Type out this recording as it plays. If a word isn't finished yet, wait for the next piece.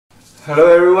Hello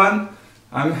everyone,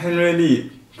 I'm Henry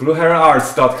Lee,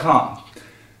 BlueHeronArts.com.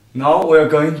 Now we're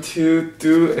going to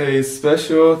do a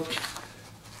special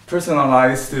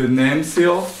personalized name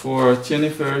seal for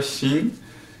Jennifer Hsing.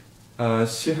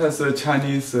 She has a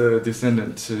Chinese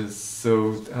descendant,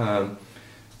 so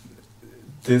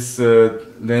this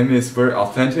name is very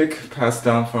authentic, passed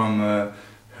down from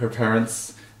her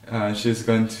parents. She's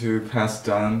going to pass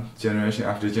down generation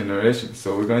after generation.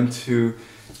 So we're going to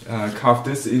carve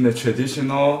this in the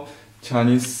traditional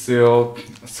Chinese seal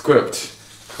script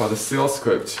called the seal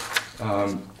script.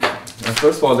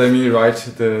 First of all, let me write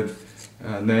the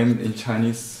name in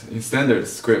Chinese in standard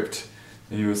script.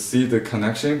 You see the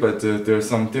connection, but there are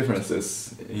some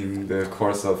differences in the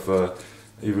course of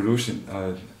evolution,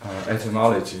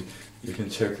 etymology. You can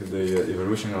check the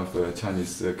evolution of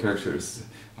Chinese characters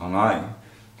online.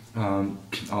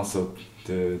 Also,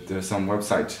 there's some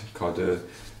website called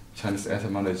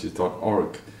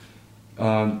ChineseEtymology.org.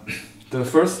 The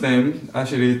first name,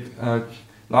 actually,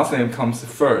 last name comes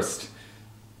first.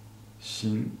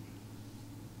 Hsing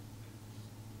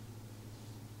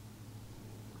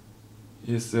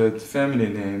is a family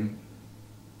name,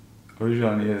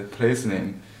 originally a place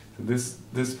name.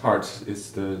 This part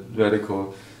is the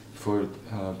radical for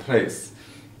place.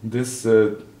 This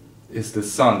is the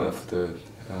sound of the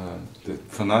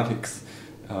phonetics.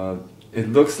 It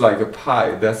looks like a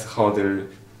pie. That's how their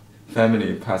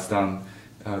family passed down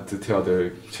to tell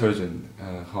their children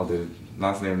how the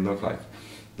last name look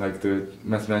like the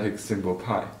mathematics symbol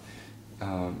pi.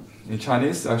 In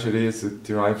Chinese, actually, it's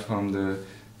derived from the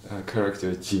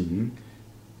character Jing,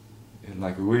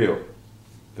 like wheel,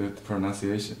 the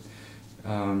pronunciation.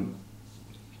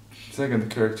 Second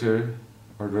character,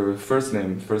 or the first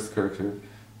character,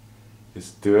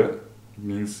 is De,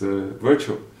 means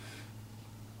virtual.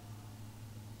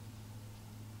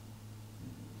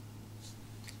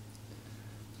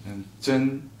 And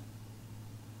Zhen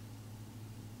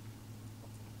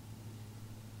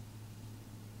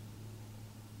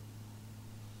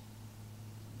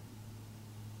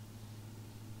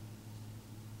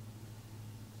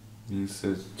means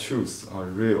truth or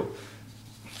real.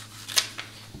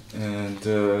 And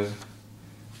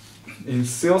in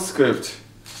seal script,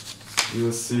 you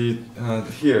will see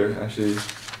here actually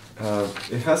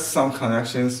it has some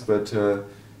connections, but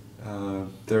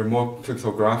they're more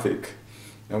pictographic.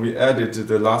 And we added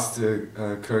the last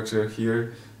character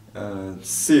here,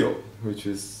 seal, which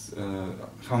is a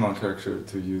common character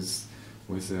to use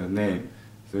with a name.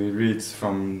 So it reads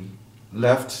from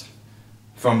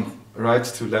right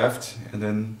to left, and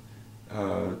then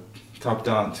top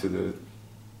down to the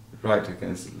right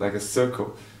again, like a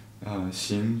circle.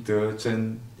 Xing, De,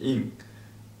 Zhen, Ying.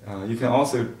 You can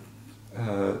also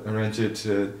arrange it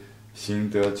Xing,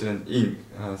 De, Zhen, Ying.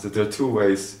 So there are two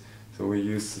ways. So we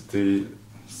use the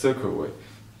circle way.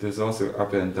 There's also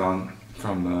up and down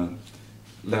from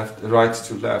right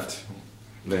to left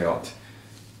layout.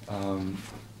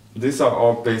 These are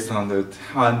all based on the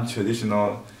Han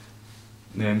traditional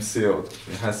name seal.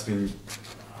 It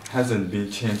hasn't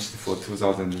been changed for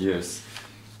 2,000 years.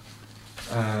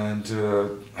 And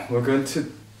we're going to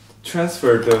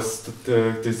transfer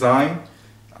the design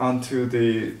onto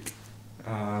the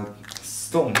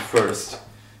stone first.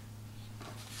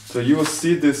 So you will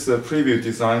see this preview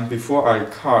design before I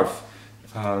carve.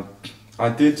 I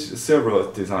did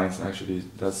several designs actually.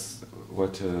 That's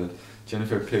what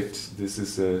Jennifer picked. This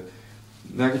is a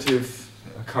negative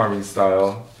carving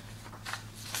style.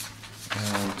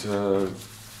 And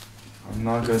I'm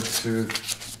not going to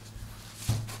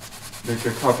make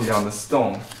a copy on the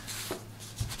stone.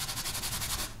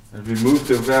 And remove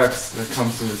the wax that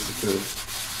comes with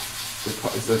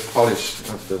the polish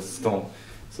of the stone.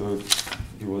 So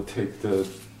you will take the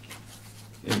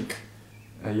ink.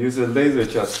 I use a laser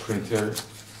jet printer,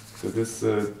 so this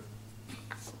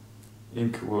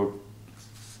ink will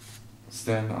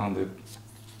stand on the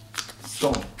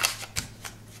stone.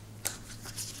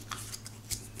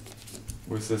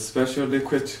 With a special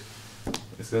liquid,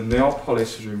 it's a nail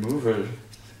polish remover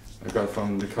I got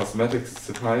from the cosmetic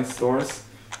supply stores.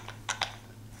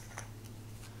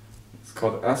 It's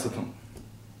called acetone.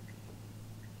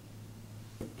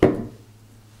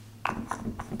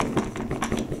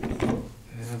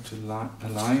 I have to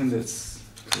align this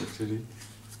correctly.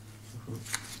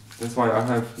 That's why I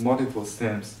have multiple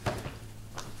stamps.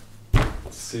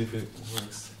 Let's see if it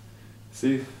works.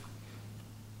 See,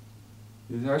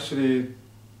 it's actually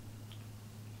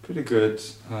pretty good.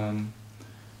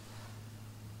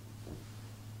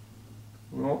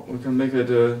 Well, we can make it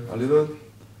a little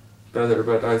better,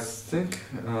 but I think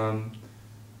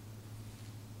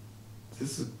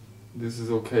this is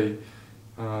okay.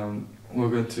 we're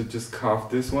going to just carve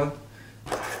this one.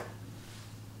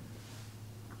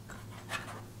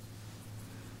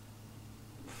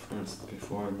 First,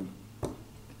 before I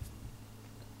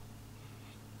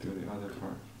do the other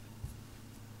part.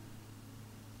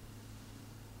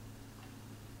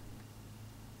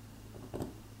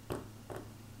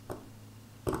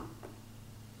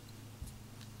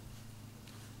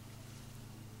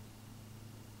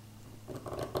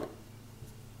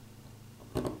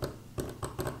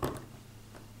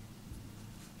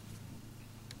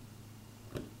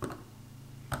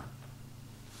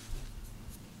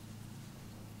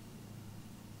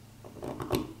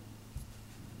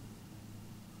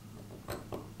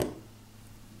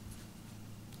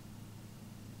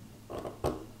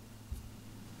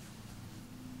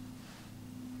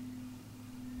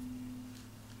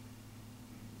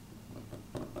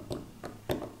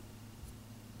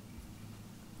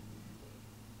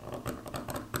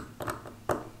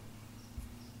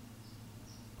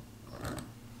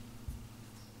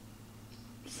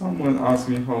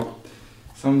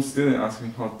 Some student asked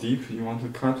me how deep you want to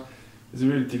cut. It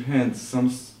really depends.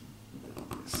 Some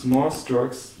small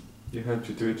strokes you have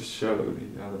to do it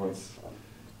shallowly, otherwise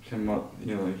you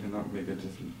cannot make it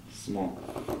small.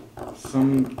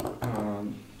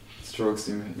 Some strokes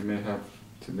you may have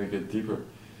to make it deeper.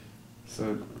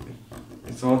 So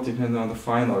it all depends on the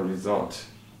final result.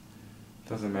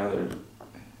 Doesn't matter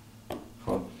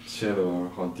how shallow or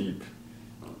how deep.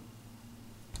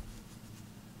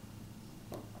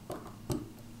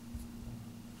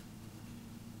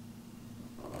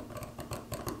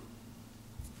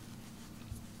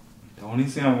 The only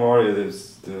thing I'm worried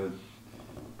is the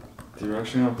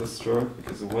direction of the stroke,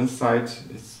 because one side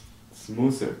is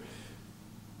smoother.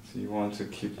 So you want to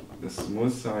keep the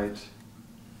smooth side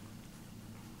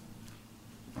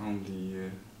on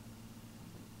the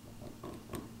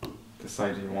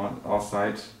side you want,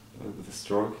 outside of the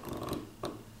stroke.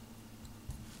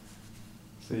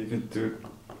 So you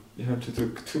have to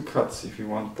do 2 cuts if you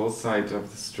want both sides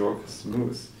of the stroke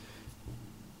smooth.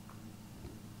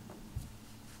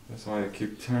 That's why I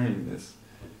keep turning this.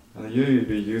 And usually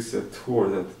we use a tool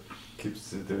that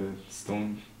keeps the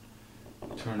stone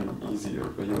turning easier,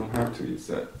 but you don't have to use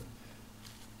that.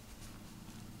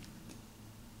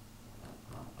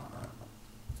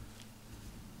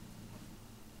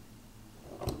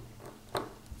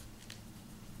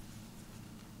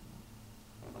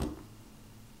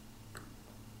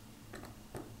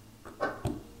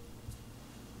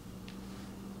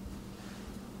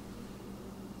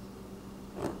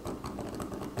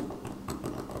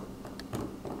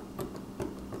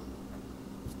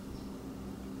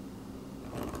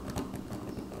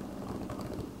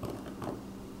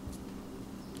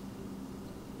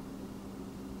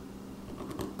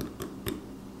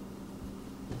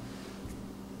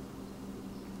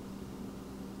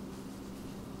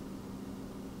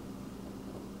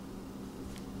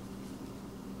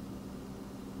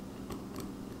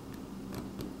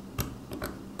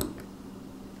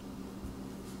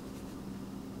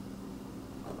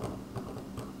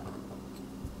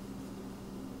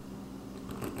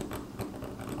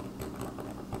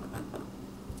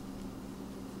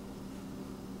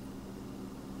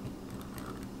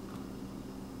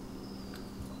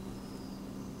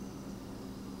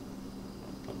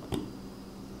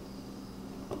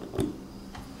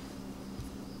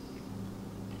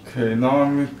 Okay, now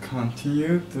I'm going to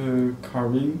continue the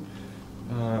carving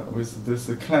with this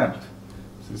clamp,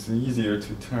 so it's easier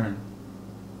to turn.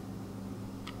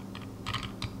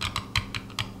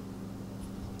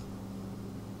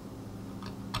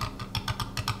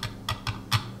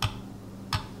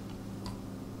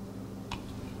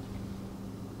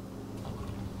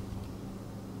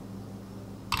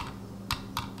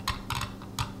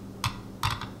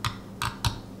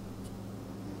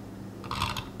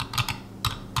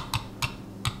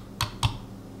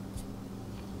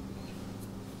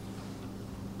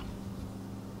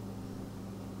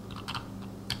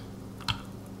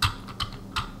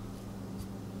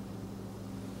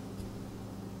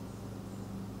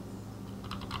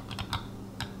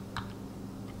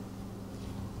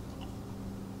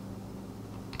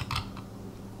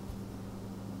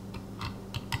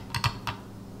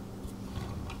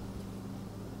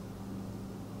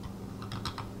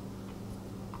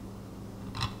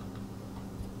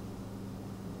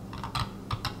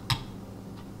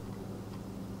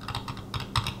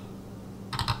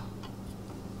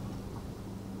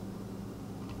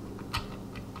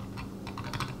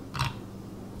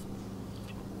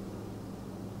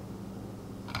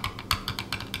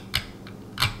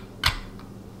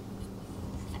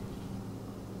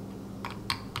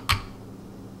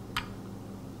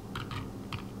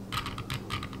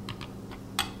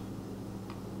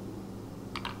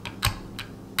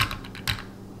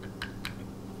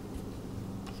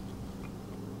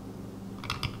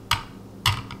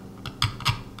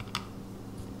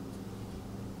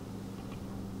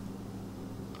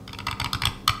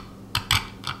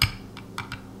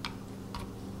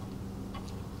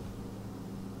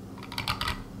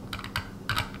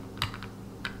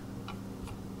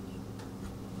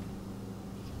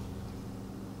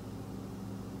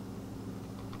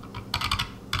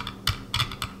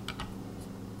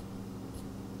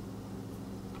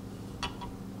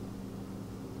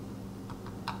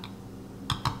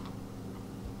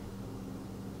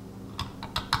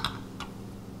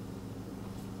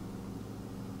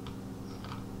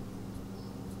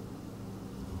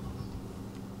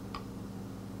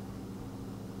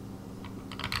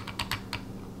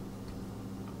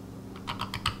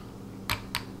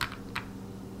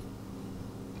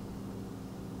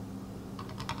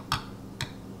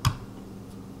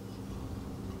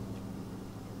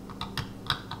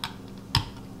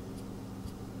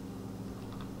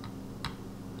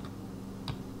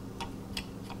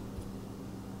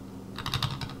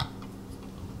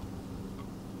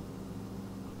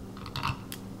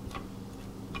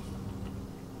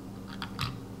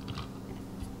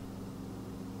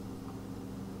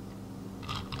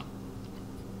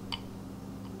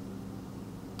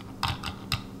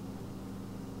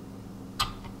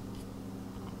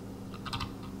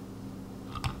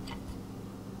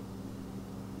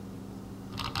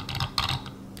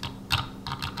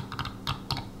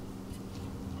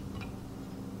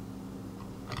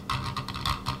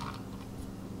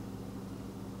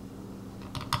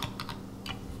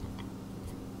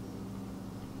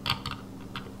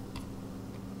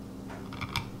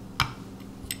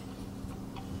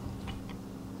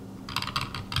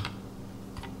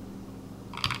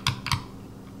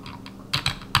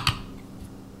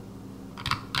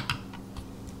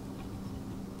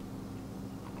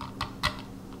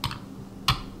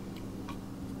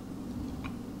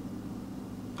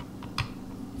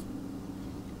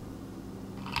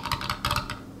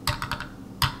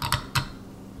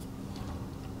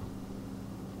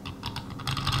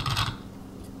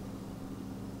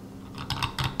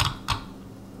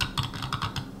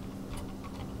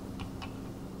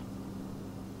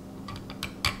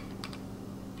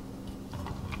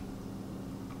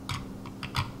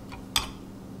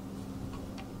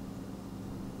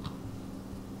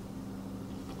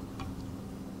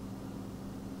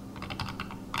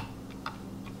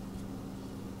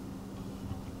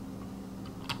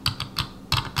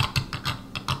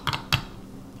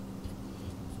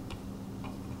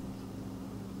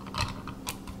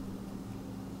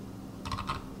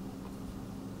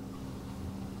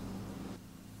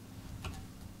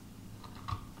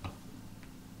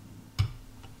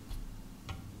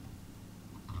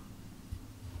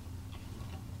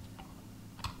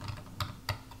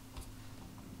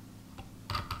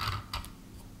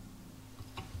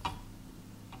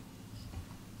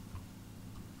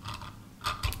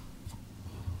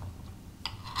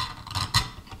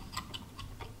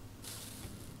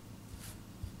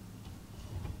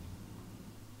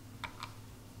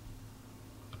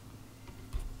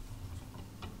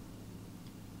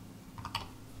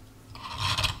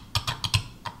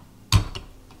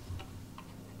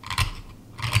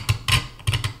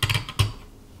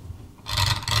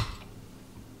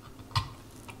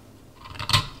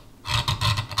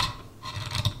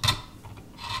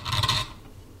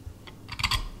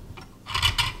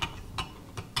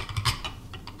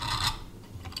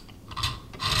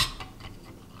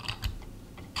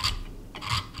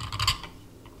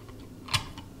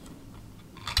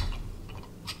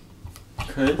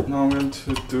 Okay, now I'm going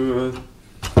to do an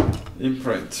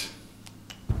imprint.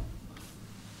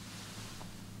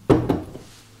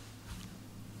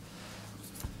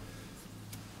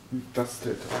 Dust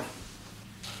it off.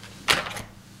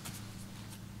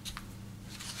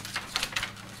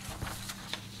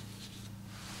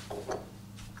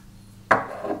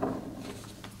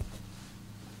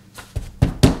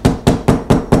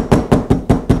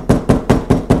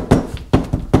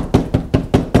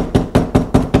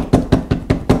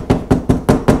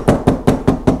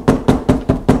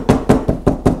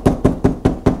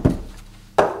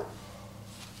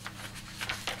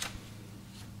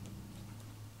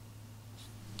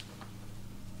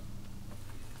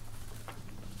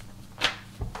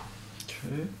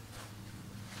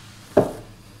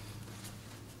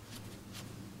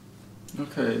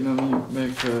 Okay, let me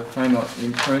make a final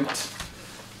imprint.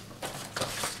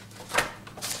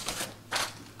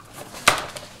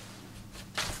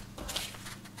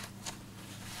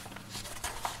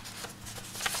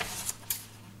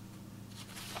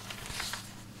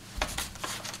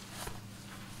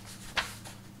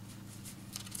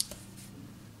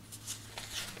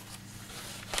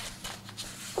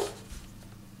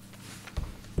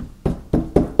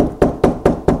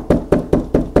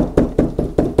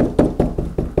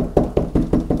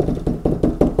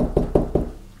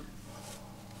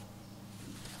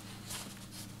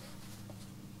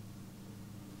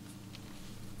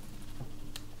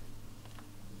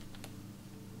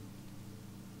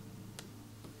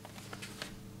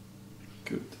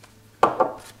 Good.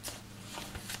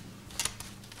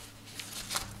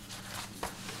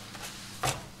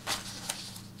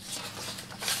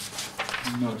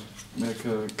 Now make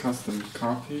a custom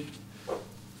copy.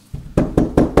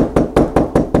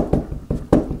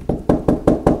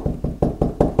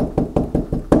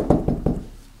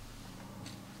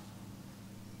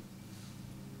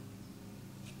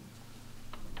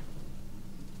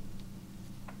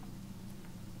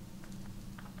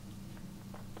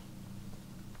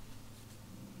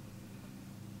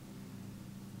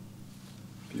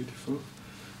 Beautiful.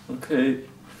 Okay.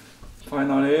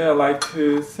 Finally, I'd like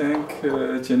to thank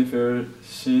Jennifer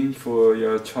Hsing for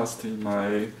your trust in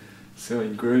my seal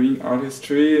engraving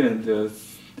artistry, and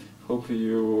hope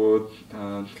you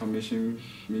will commission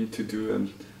me to do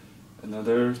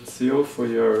another seal for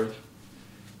your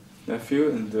nephew,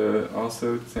 and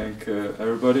also thank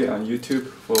everybody on YouTube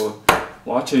for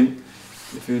watching.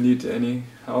 If you need any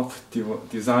help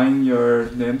design your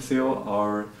name seal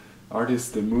or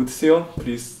artist mood seal,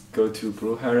 please go to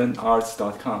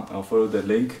blueheronarts.com. I'll follow the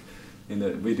link in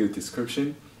the video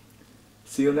description.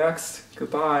 See you next.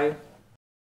 Goodbye.